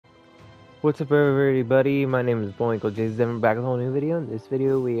What's up everybody, my name is BoinkleJ7 back with a whole new video. In this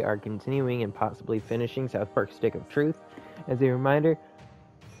video we are continuing and possibly finishing South Park Stick of Truth. As a reminder,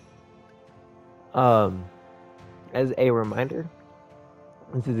 this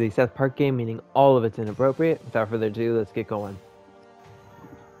is a South Park game, meaning all of it's inappropriate. Without further ado, let's get going.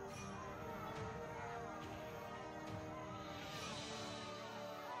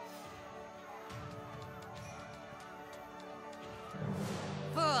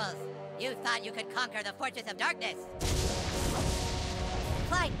 Fools! You thought you could conquer the Fortress of Darkness!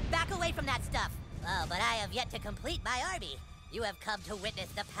 Clyde, back away from that stuff! Oh, but I have yet to complete my army. You have come to witness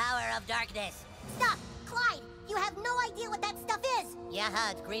the power of darkness. Stop! Clyde! You have no idea what that stuff is! Yeah,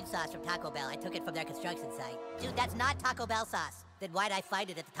 it's green sauce from Taco Bell. I took it from their construction site. Dude, that's not Taco Bell sauce. Then why'd I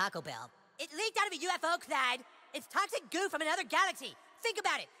find it at the Taco Bell? It leaked out of a UFO, Clyde! It's toxic goo from another galaxy! Think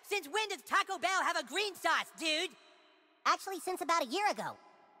about it! Since when does Taco Bell have a green sauce, dude? Actually, since about a year ago.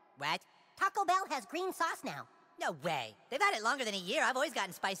 What? Taco Bell has green sauce now. No way. They've had it longer than a year. I've always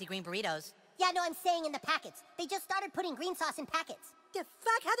gotten spicy green burritos. Yeah, no, I'm saying in the packets. They just started putting green sauce in packets. The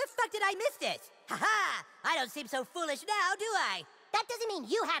fuck? How the fuck did I miss this? Haha! I don't seem so foolish now, do I? That doesn't mean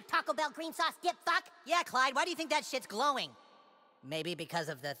you have Taco Bell green sauce, dip fuck. Yeah, Clyde, why do you think that shit's glowing? Maybe because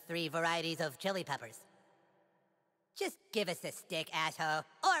of the 3 varieties of chili peppers. Just give us the stick, asshole.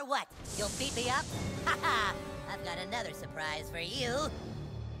 Or what? You'll beat me up? Haha! I've got another surprise for you.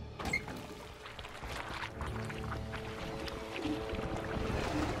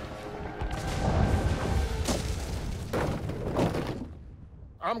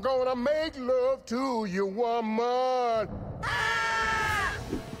 I'm gonna make love to you, woman. Ah!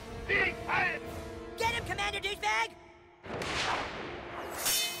 Get him, Commander Douchebag!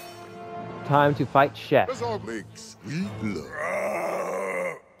 Time to fight Chef. Let's all make sweet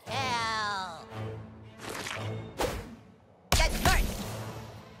love. Hell! That's yours!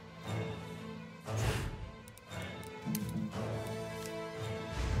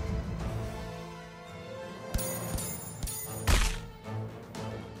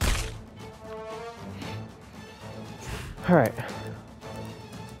 Alright.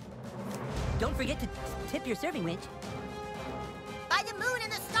 Don't forget to tip your serving winch. By the moon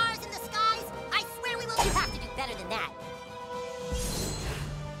and the stars in the skies, I swear we will. You have to do better than that.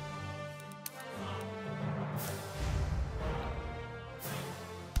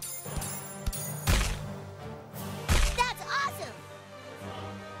 That's awesome!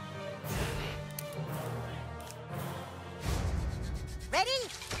 Ready?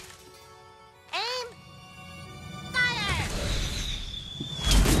 Aim! Fire!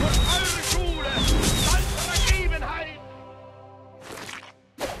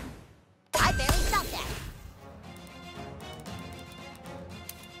 I barely felt that.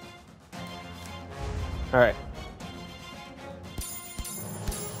 Alright.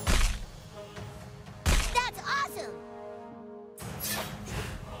 That's awesome!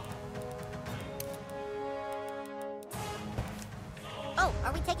 Oh,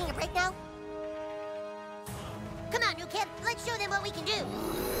 are we taking a break now? Come on, new kid. Let's show them what we can do.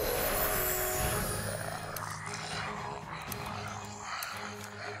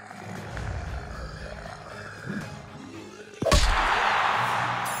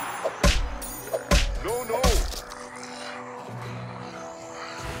 No, no.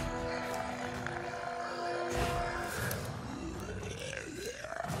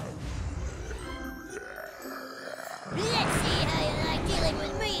 Let's see how you like dealing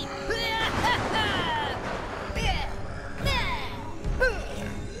with me.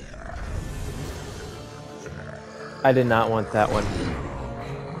 I did not want that one.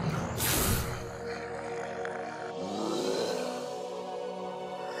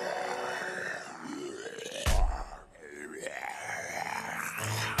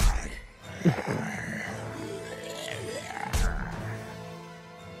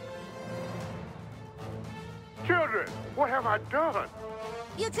 Children, what have I done?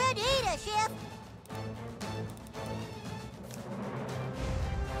 You tried to eat us, Chef.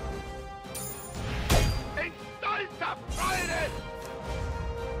 Ein stolzer Freuden!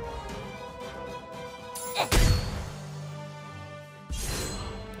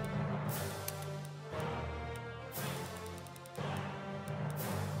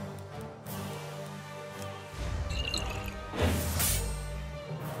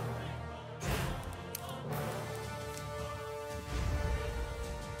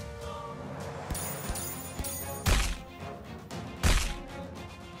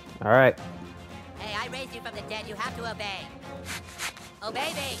 Alright. Hey, I raised you from the dead. You have to obey.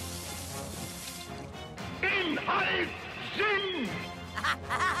 Obey me. Inhalt Sinn!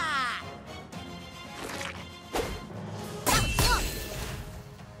 That was close.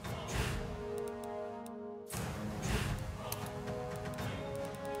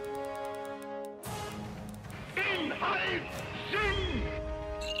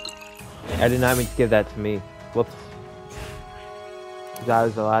 I did not mean to give that to me. Whoops. 'Cause I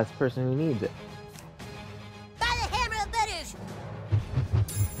was the last person who needs it. By the hammer of Baruch!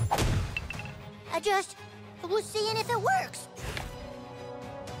 I just was seeing if it works.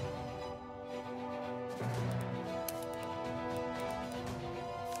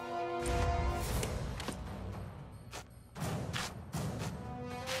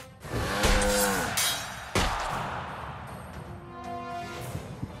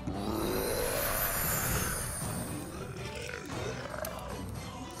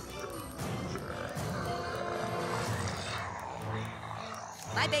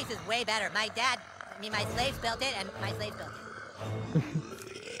 My base is way better. My slaves built it, and my slaves built it.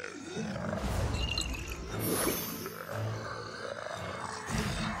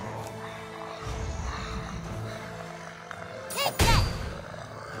 Take that!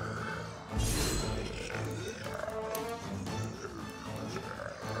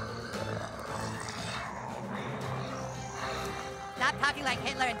 Stop talking like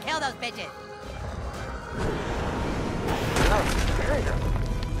Hitler and kill those bitches.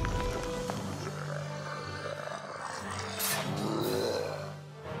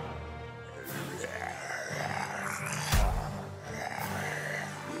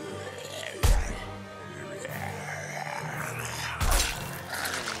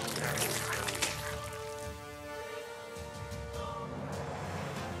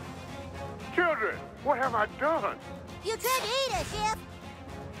 Children, what have I done? You could eat us, Chef.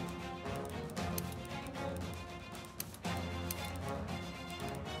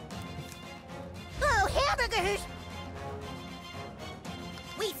 Oh, hamburgers!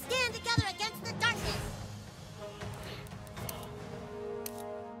 We stand together against the darkness.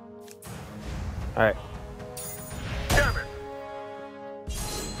 Alright. Damn it!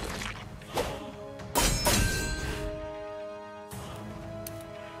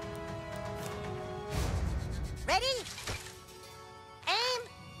 Ready? Aim!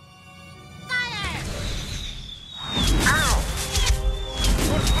 Fire! Ow!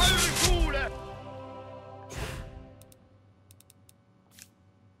 What are you doing?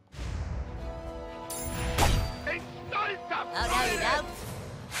 Hey, stop! Oh, no, you don't?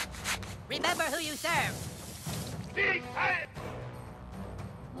 Remember who you serve.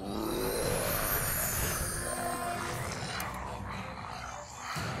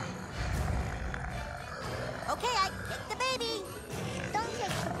 Okay, I kicked the baby. Don't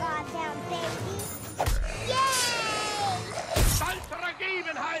kick the goddamn baby. Yay!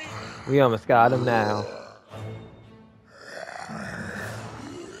 We almost got him now.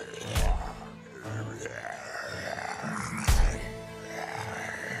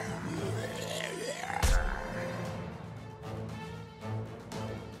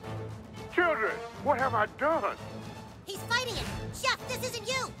 Children, what have I done? He's fighting it. Chef, this isn't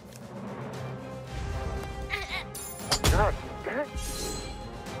you. God damn.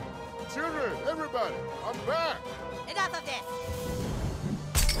 Children, everybody, I'm back. Enough of this.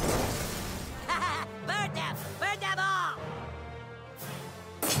 Burn them! Burn them all!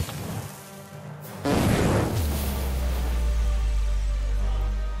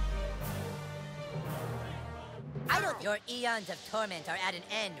 Your eons of torment are at an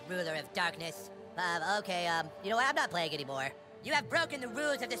end, ruler of darkness. Okay, you know what? I'm not playing anymore. You have broken the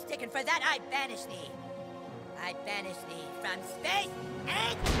rules of the stick, and for that I banish thee. I banish thee from space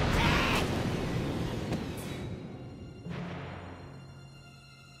and time!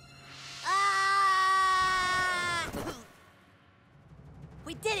 Ah!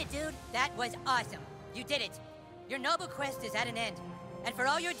 We did it, dude! That was awesome. You did it. Your noble quest is at an end. And for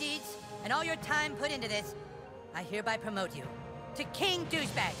all your deeds and all your time put into this, I hereby promote you to King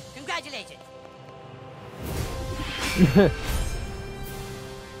Douchebag. Congratulations.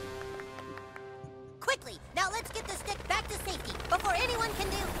 Quickly, now let's get the stick back to safety before anyone can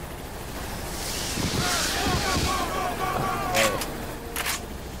do.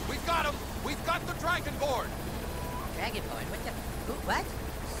 We've got him! We've got the Dragonborn! Dragonborn? What the? Who? What?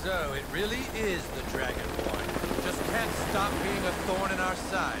 So it really is the Dragonborn. Just can't stop being a thorn in our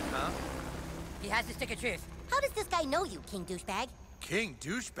side, huh? He has the stick of truth. How does this guy know you, King Douchebag? King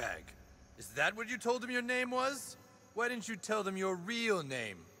Douchebag? Is that what you told him your name was? Why didn't you tell them your real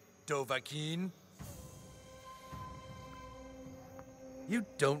name, Dovahkiin? You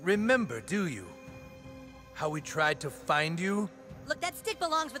don't remember, do you? How we tried to find you? Look, that stick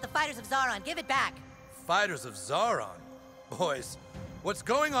belongs with the fighters of Zaron. Give it back. Fighters of Zaron? Boys, what's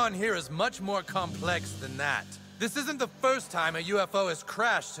going on here is much more complex than that. This isn't the first time a UFO has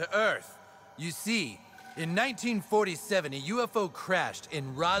crashed to Earth. You see, in 1947, a UFO crashed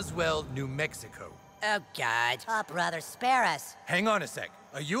in Roswell, New Mexico. Oh, God. Oh, brother, spare us. Hang on a sec.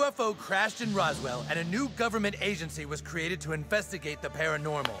 A UFO crashed in Roswell, and a new government agency was created to investigate the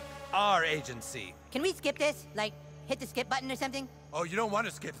paranormal. Our agency. Can we skip this? Like, hit the skip button or something? Oh, you don't want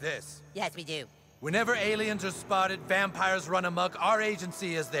to skip this. Yes, we do. Whenever aliens are spotted, vampires run amok, our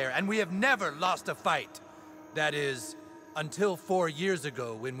agency is there, and we have never lost a fight. That is, until 4 years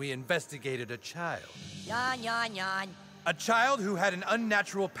ago when we investigated a child. Yawn, yawn, yawn. A child who had an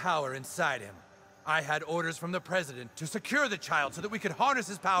unnatural power inside him. I had orders from the president to secure the child so that we could harness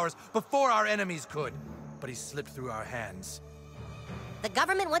his powers before our enemies could. But he slipped through our hands. The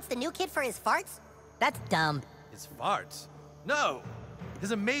government wants the new kid for his farts? That's dumb. His farts? No!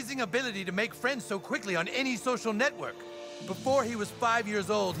 His amazing ability to make friends so quickly on any social network. Before he was 5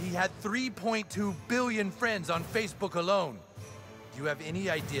 years old, he had 3.2 billion friends on Facebook alone. Do you have any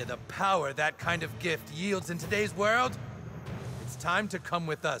idea the power that kind of gift yields in today's world? It's time to come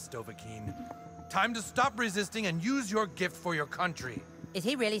with us, Dovahkiin. Time to stop resisting and use your gift for your country. Is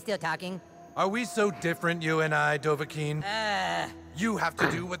he really still talking? Are we so different, you and I, Dovahkiin? You have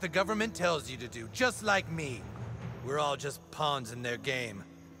to do what the government tells you to do, just like me. We're all just pawns in their game.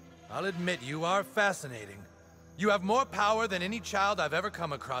 I'll admit you are fascinating. You have more power than any child I've ever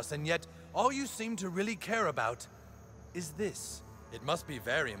come across, and yet all you seem to really care about is this. It must be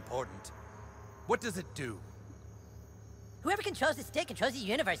very important. What does it do? Whoever controls the stick controls the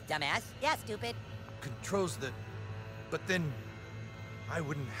universe, dumbass. Yeah, stupid. Controls the... But then... I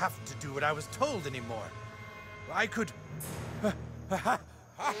wouldn't have to do what I was told anymore. I could...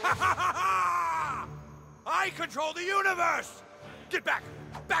 I control the universe! Get back!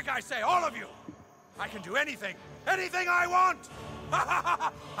 Back, I say, all of you! I can do anything! Anything I want!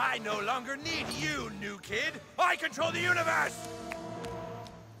 I no longer need you, new kid! I control the universe!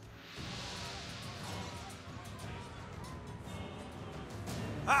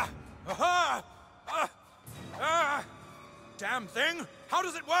 Damn thing! How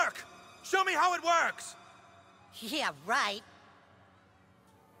does it work? Show me how it works! Yeah, right.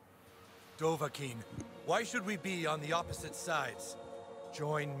 Dovahkiin, why should we be on the opposite sides?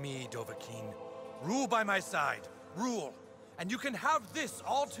 Join me, Dovahkiin. Rule by my side. Rule. And you can have this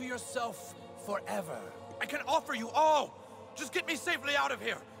all to yourself forever. I can offer you all. Just get me safely out of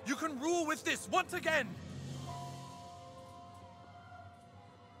here. You can rule with this once again.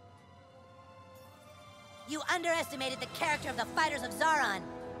 You underestimated the character of the Fighters of Zaron.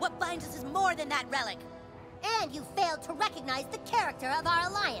 What binds us is more than that relic. And you failed to recognize the character of our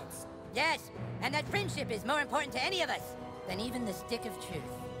alliance. Yes, and that friendship is more important to any of us than even the stick of truth.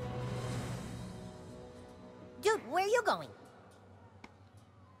 Dude, where are you going?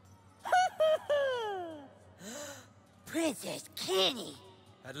 Princess Kenny!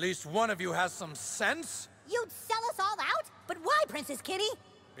 At least one of you has some sense? You'd sell us all out? But why, Princess Kenny?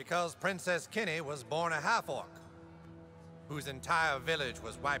 Because Princess Kenny was born a half-orc, whose entire village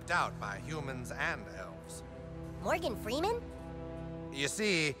was wiped out by humans and elves. Morgan Freeman? You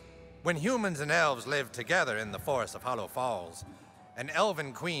see, when humans and elves lived together in the forest of Hollow Falls, an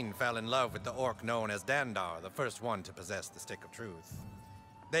elven queen fell in love with the orc known as Dandar, the first one to possess the Stick of Truth.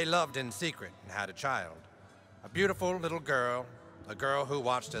 They loved in secret and had a child. A beautiful little girl, a girl who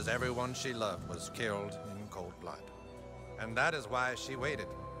watched as everyone she loved was killed in cold blood. And that is why she waited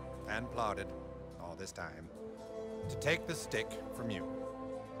and plotted all this time to take the stick from you.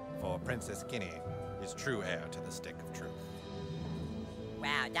 For Princess Kenny is true heir to the Stick of Truth.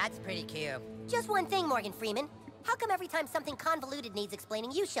 Wow, that's pretty cute. Just one thing, Morgan Freeman. How come every time something convoluted needs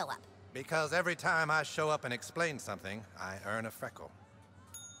explaining, you show up? Because every time I show up and explain something, I earn a freckle.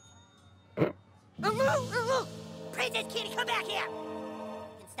 Princess Kenny, come back here!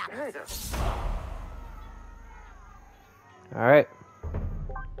 And stop us. All right.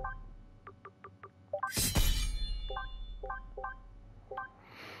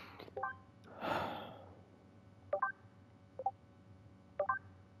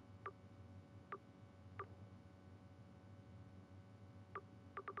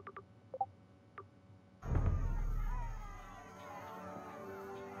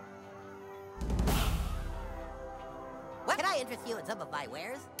 What? Can I interest you in some of my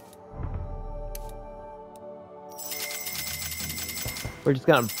wares? We're just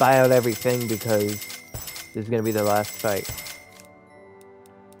gonna buy out everything because this is gonna be the last fight.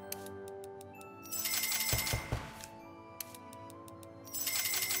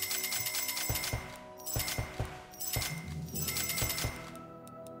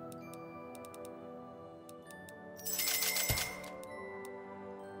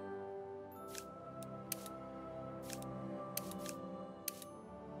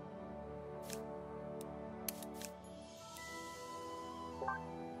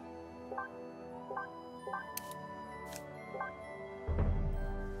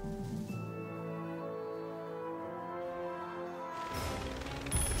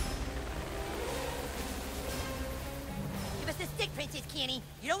 Give us the stick, Princess Kenny.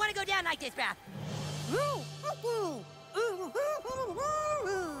 You don't want to go down like this, bruh.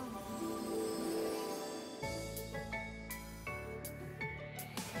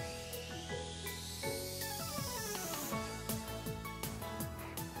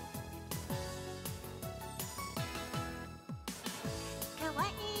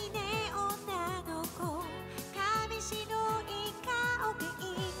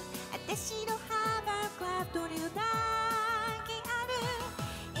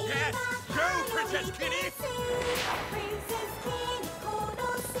 Yes, go, Princess Kenny!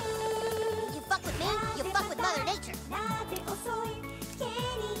 You fuck with me, you fuck with Mother Nature.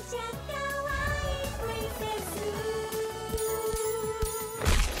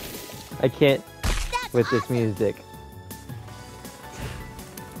 I can't That's with this awesome. music.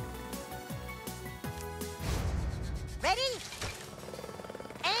 Ready?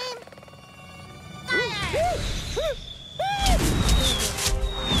 Aim.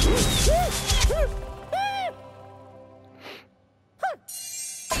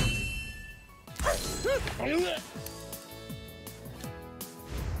 Fire!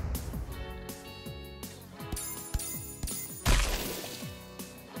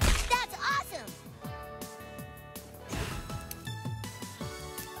 That's awesome!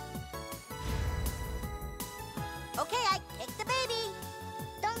 Okay, I kicked the baby.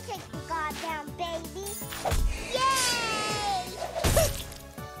 Don't kick the goddamn baby. Yay!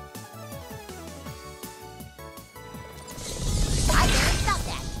 I didn't stop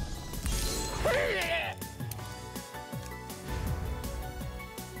that.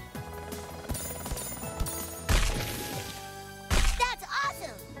 That's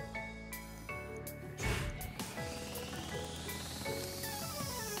awesome!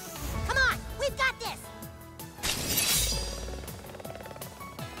 Come on, we've got this!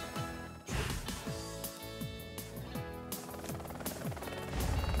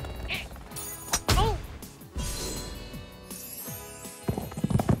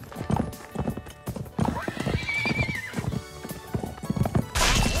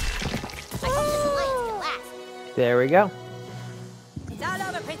 I hope this alliance can last. There we go. It's all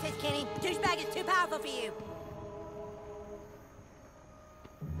over, Princess Kenny. Douchebag is too powerful for you.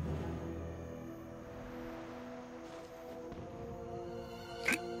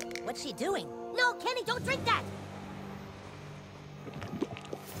 What's she doing? No, Kenny, don't drink that!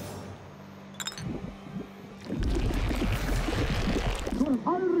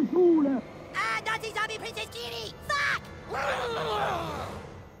 Ah, Nazi zombie Princess Kenny! Fuck!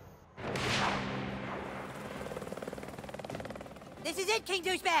 This is it, King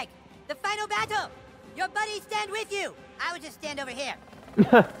Douchebag. The final battle. Your buddies stand with you. I would just stand over here.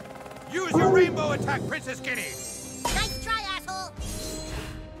 Use your rainbow attack, Princess Kenny! Nice try, asshole!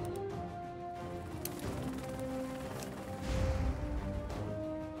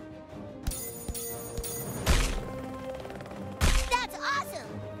 That's awesome!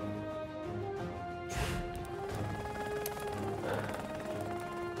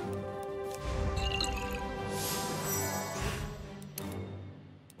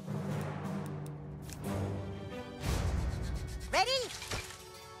 Ready?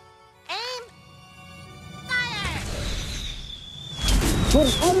 Aim! Fire!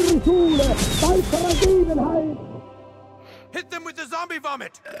 Hit them with the zombie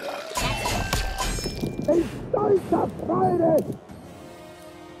vomit!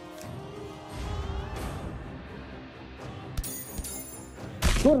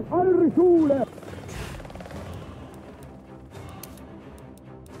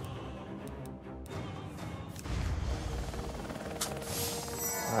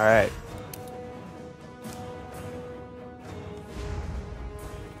 All right.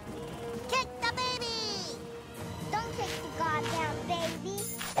 Kick the baby! Don't kick the goddamn baby!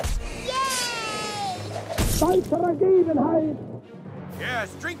 Yay! Yes,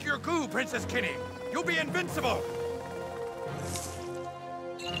 drink your goo, Princess Kenny! You'll be invincible!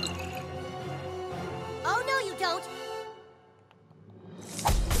 Oh, no, you don't!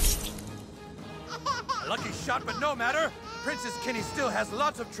 A lucky shot, but no matter. Princess Kenny still has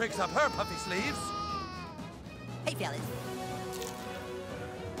lots of tricks up her puffy sleeves. Hey, fellas.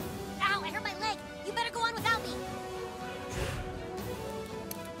 Ow, I hurt my leg! You better go on without me!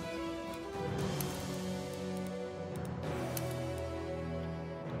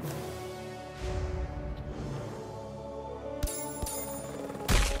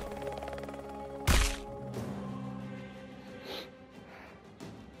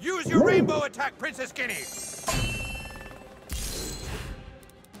 Use your rainbow attack, Princess Skinny!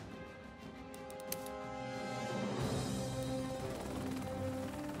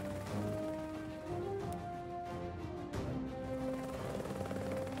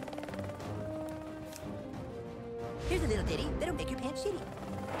 Here's a little ditty that'll make your pants shitty.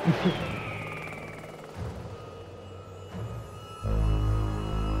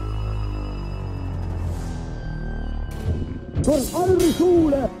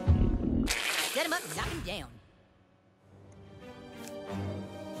 Set him up and knock him down.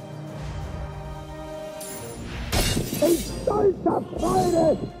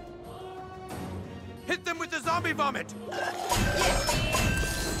 Hit them with the zombie vomit!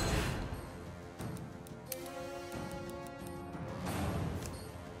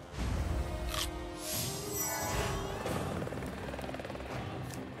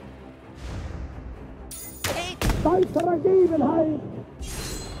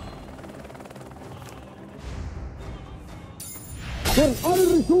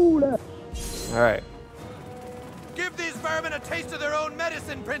 Alright. Give these vermin a taste of their own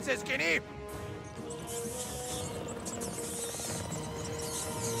medicine, Princess Skinny!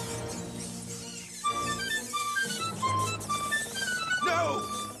 No!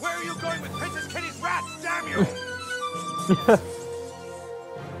 Where are you going with Princess Kitty's rats, damn you!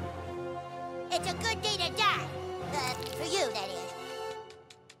 It's a good day to die. For you, that is.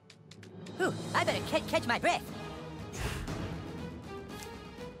 Whew, I better catch my breath.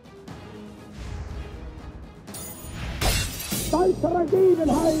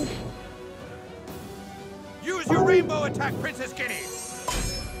 Use your rainbow attack, Princess Skinny!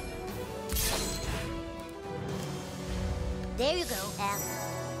 There you go, Al.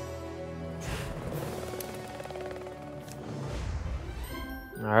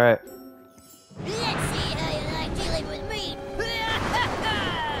 Alright. Let's see how you like dealing with me.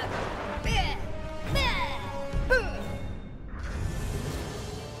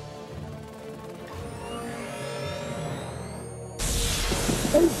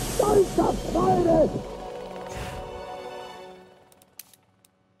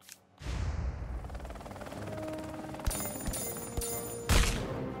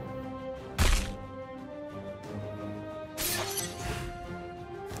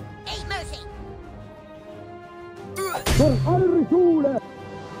 Ain't mercy.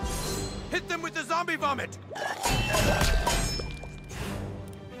 Hit them with the zombie vomit!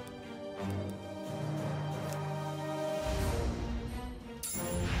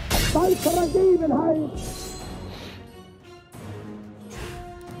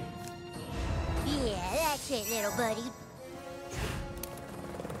 Yeah, that's it, little buddy.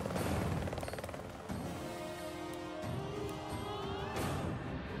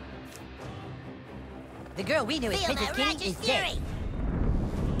 The girl we knew as Feel Princess my Kitty is righteous dead. fury.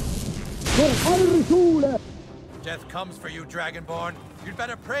 Death comes for you, Dragonborn. You'd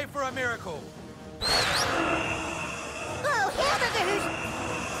better pray for a miracle. Oh, hamburgers!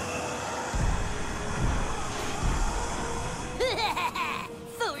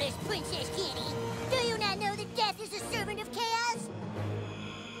 Foolish Princess Kitty. Do you not know that death is a servant of chaos?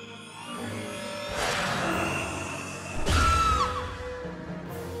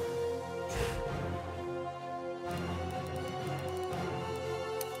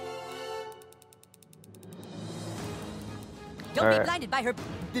 Don't be Alright. blinded by her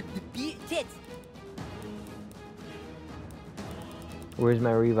tits. Where's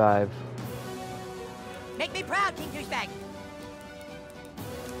my revive? Make me proud, King Douchebag.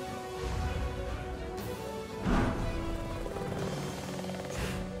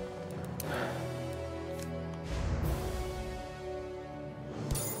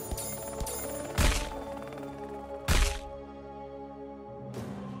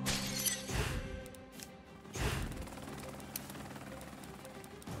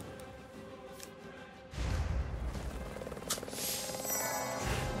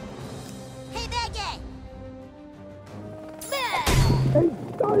 Hey, bad guy!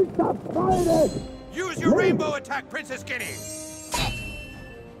 Use your rainbow attack, Princess Skinny!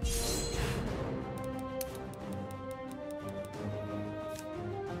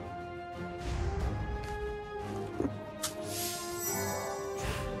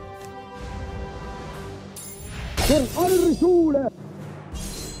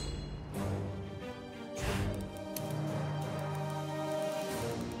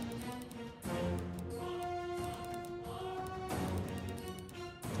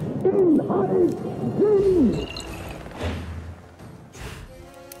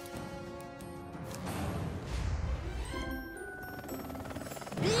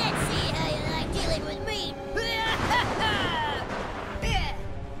 Let's see how you like dealing with me.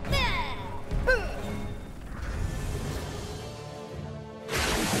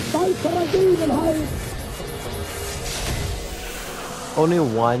 Only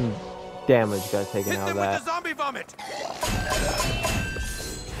one damage got taken Hit out of them with that. the zombie vomit!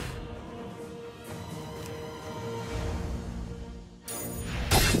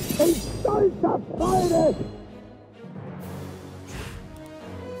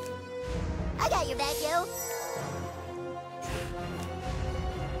 I got your back, yo.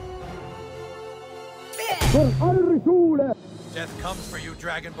 Death comes for you,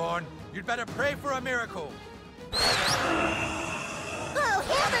 Dragonborn. You'd better pray for a miracle. Oh,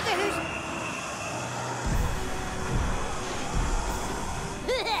 hamburgers!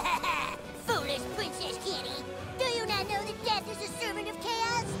 Foolish Princess Kitty. Do you not know that death is a servant of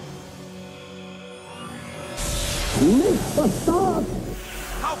chaos?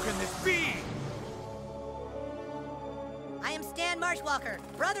 How can this be? I am Stan Marshwalker,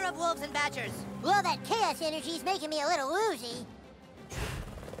 brother of wolves and badgers. Well, that chaos energy's making me a little woozy.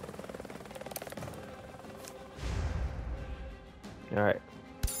 All right.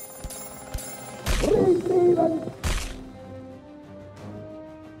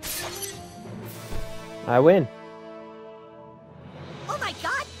 I win. Oh my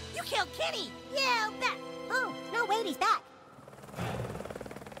god, you killed Kenny! Yeah, that. Oh, no, wait, he's back.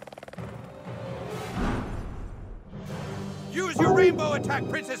 Use your rainbow attack,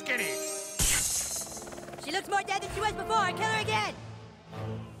 Princess Kenny! She looks more dead than she was before. Kill her again!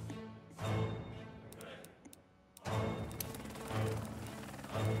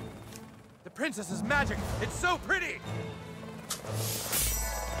 The princess is magic. It's so pretty.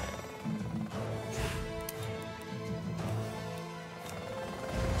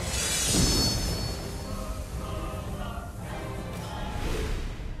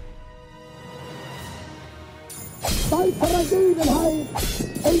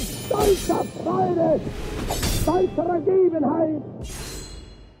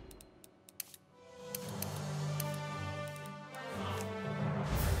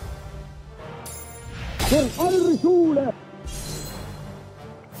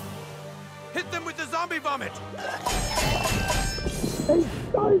 Hit them with the zombie vomit.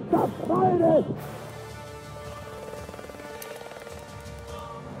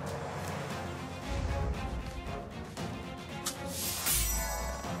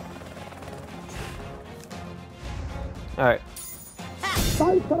 All right.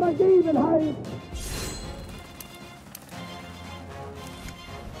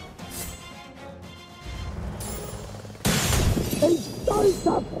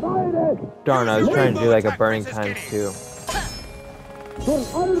 Darn, I was trying to do like a burning times too.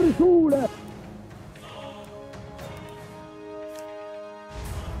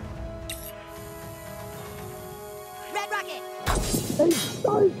 Red Rocket!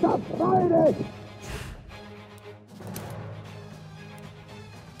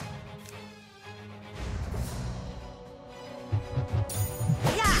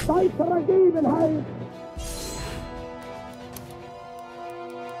 Yeah!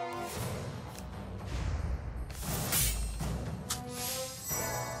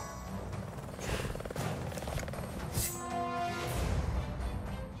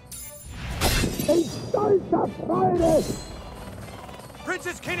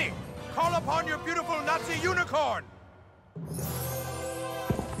 Princess Kenny, call upon your beautiful Nazi unicorn.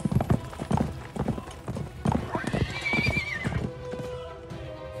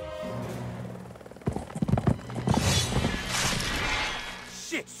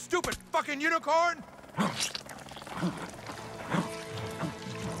 Shit, stupid fucking unicorn!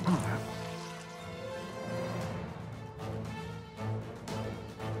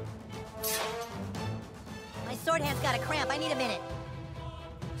 My sword hand's got a cramp. I need a minute.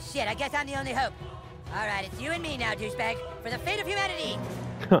 Shit, I guess I'm the only hope. All right, it's you and me now, douchebag. For the fate of humanity.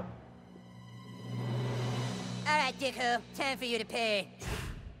 All right, Dicko. Time for you to pay.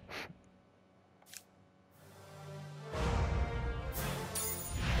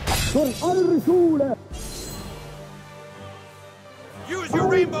 Use your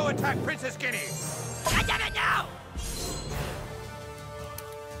rainbow attack, Princess Kenny. God damn it, no!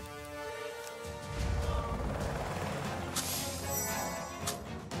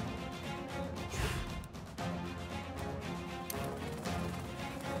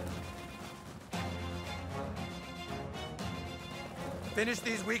 Finish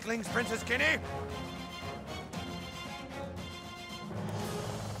these weaklings, Princess Kenny.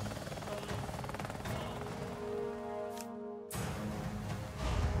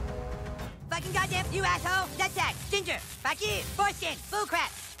 Fucking goddamn you, asshole! Nutsack! Ginger! Fuck you! Foreskin!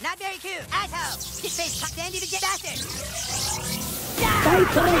 Bullcrap! Not very cool! Asshole! Shit-faced cock dandy to get bastard!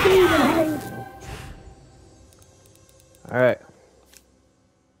 All right.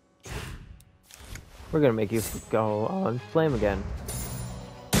 We're gonna make you go on flame again.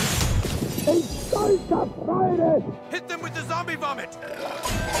 Hit them with the zombie vomit!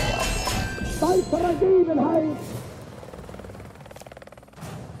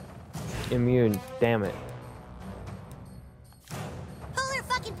 Immune, damn it. Pull her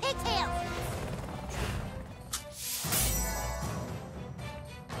fucking pigtails!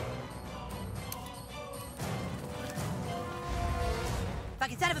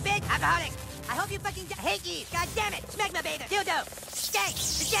 Fucking son of a bitch, alcoholic. I hope you fucking hate you. God damn it. Smegma bather. Dildo. Stank.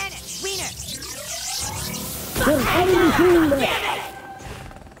 Vagina. Wiener. Damn it.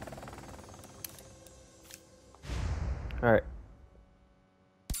 Alright.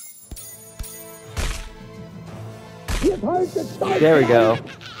 There we go.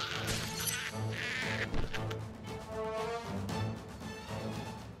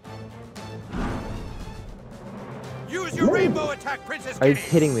 Use your rainbow attack, Princess Are you Kitty!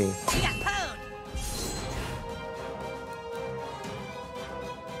 kidding me? You got pwned.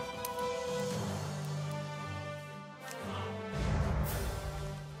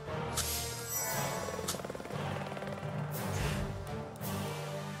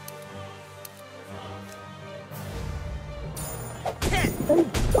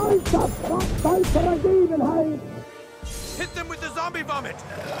 Hit them with the zombie vomit!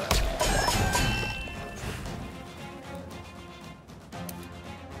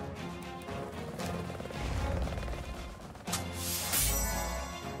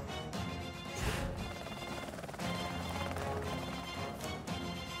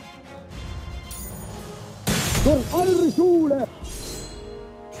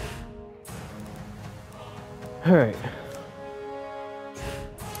 Alright.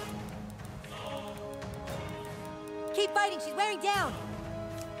 Keep fighting. She's wearing down.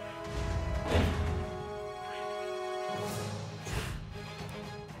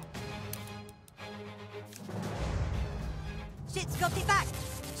 Shit, sculpted back.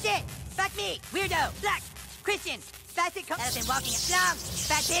 Shit, back me. Weirdo. Black. Christian. Spastic. I've been walking it long.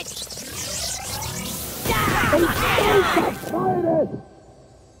 Fat bitch.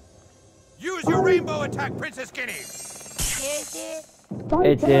 Use your rainbow attack, Princess Kitty! Is it?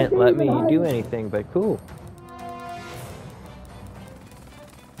 It didn't let me do anything, but cool.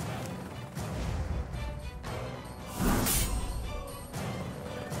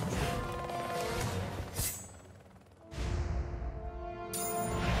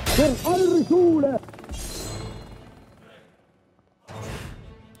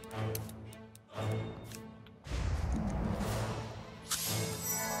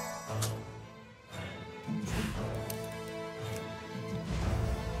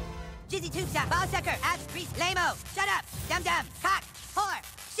 Jizzy tube shot, ball sucker, ass, priest, lame-o, shut up, dum-dum, cock, whore,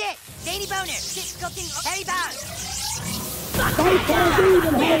 shit, veiny boner, shit, sculpting, hairy bound.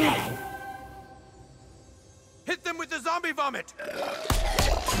 Hit them with the zombie vomit!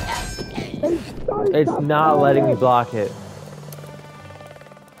 It's not letting me block it.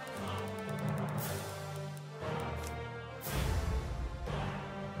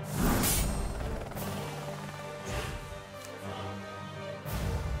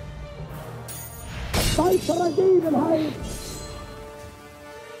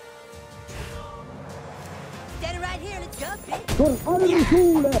 Stand right here, let's go, bitch.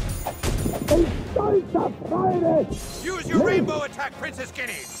 Use your rainbow attack, Princess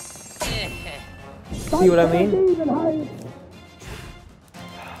Kitty! See what I mean?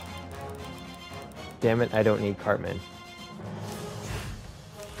 Damn it, I don't need Cartman.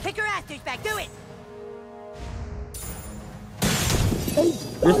 Pick her ass, douchebag, do it.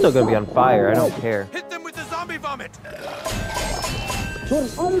 You're still gonna be on fire, I don't care. Hit them with the zombie vomit!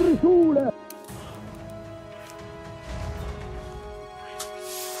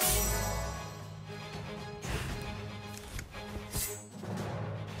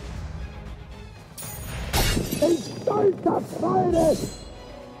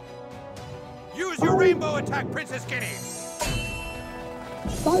 Use your rainbow attack, Princess Kitty!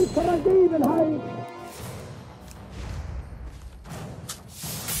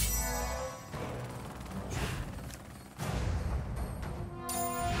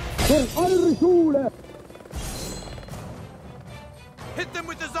 Hit them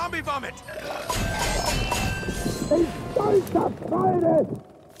with the zombie vomit!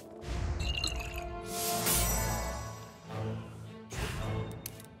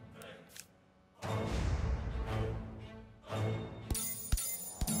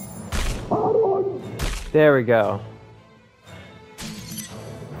 There we go.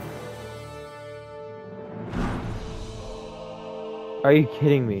 Are you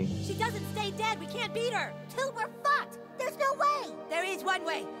kidding me? She doesn't stay dead, we can't beat her. Till we're fucked. There's no way. There is one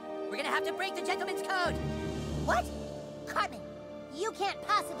way. We're gonna have to break the gentleman's code. What? Cartman, you can't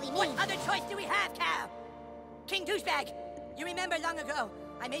possibly mean... What other choice do we have, Cal? King Douchebag, you remember long ago,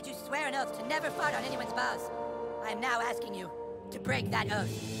 I made you swear an oath to never fart on anyone's balls. I am now asking you to break that oath.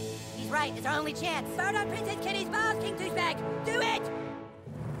 He's right, it's our only chance. Fart on Princess Kitty's balls, King Douchebag! Do it!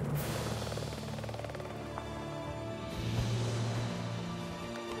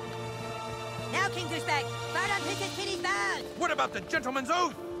 Now, King Douchebag, fart on Princess Kitty's balls! What about the gentleman's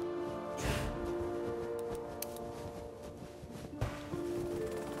oath?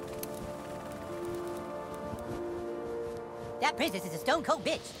 That princess is a stone-cold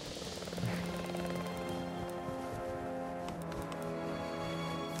bitch.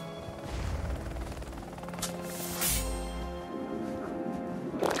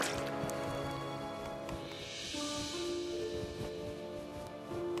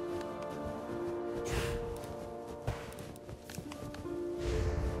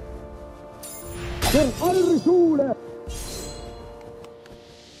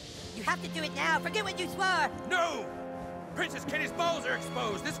 You have to do it now. Forget what you swore. No! Princess Kitty's balls are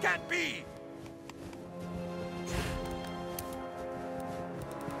exposed. This can't be.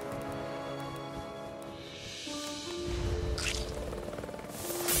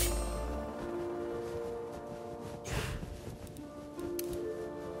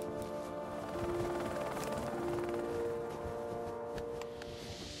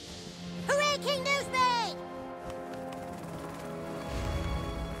 Hooray, King Douchebag!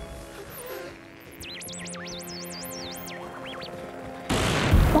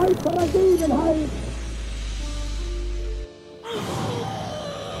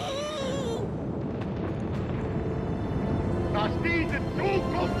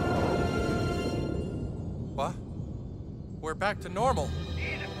 What? We're back to normal.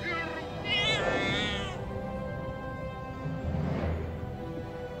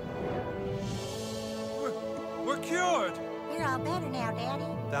 We're cured! You're all better now, Daddy.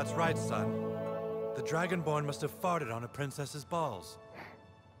 That's right, son. The Dragonborn must have farted on a princess's balls.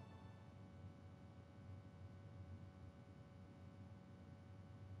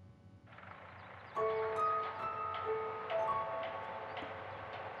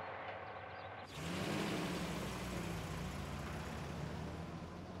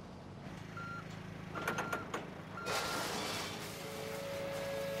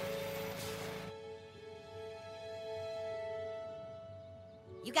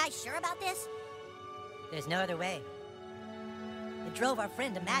 You guys sure about this? There's no other way. It drove our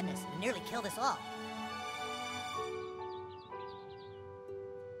friend to madness and nearly killed us all.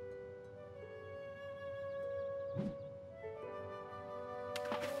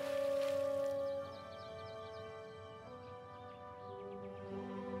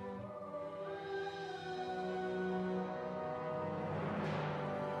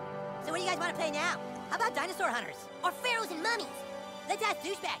 So what do you guys want to play now? How about Dinosaur Hunters? Or pharaohs and mummies. Let's ask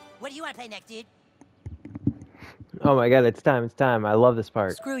Douchebag. What do you want to play next, dude? Oh my god, it's time, it's time. I love this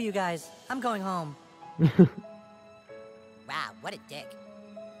part. Screw you guys. I'm going home. Wow, what a dick.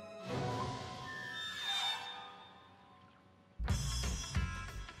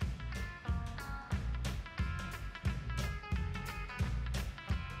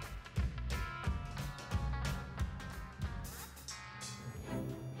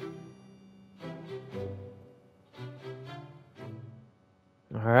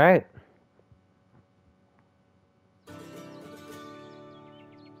 All right.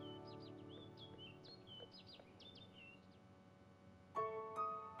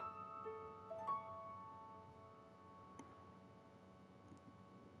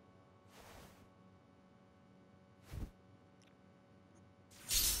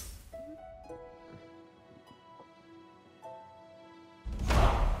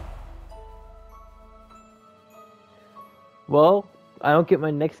 Well, I don't get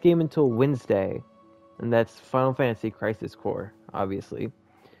my next game until Wednesday, and that's Final Fantasy Crisis Core, obviously.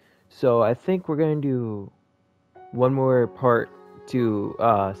 So I think we're going to do one more part to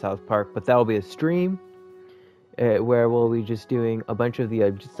South Park, but that will be a stream where we'll be just doing a bunch of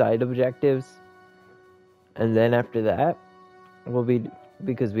the side objectives. And then after that, we'll be,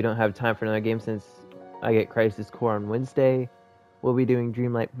 because we don't have time for another game since I get Crisis Core on Wednesday, we'll be doing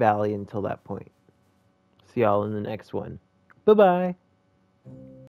Dreamlight Valley until that point. See y'all in the next one. Bye-bye.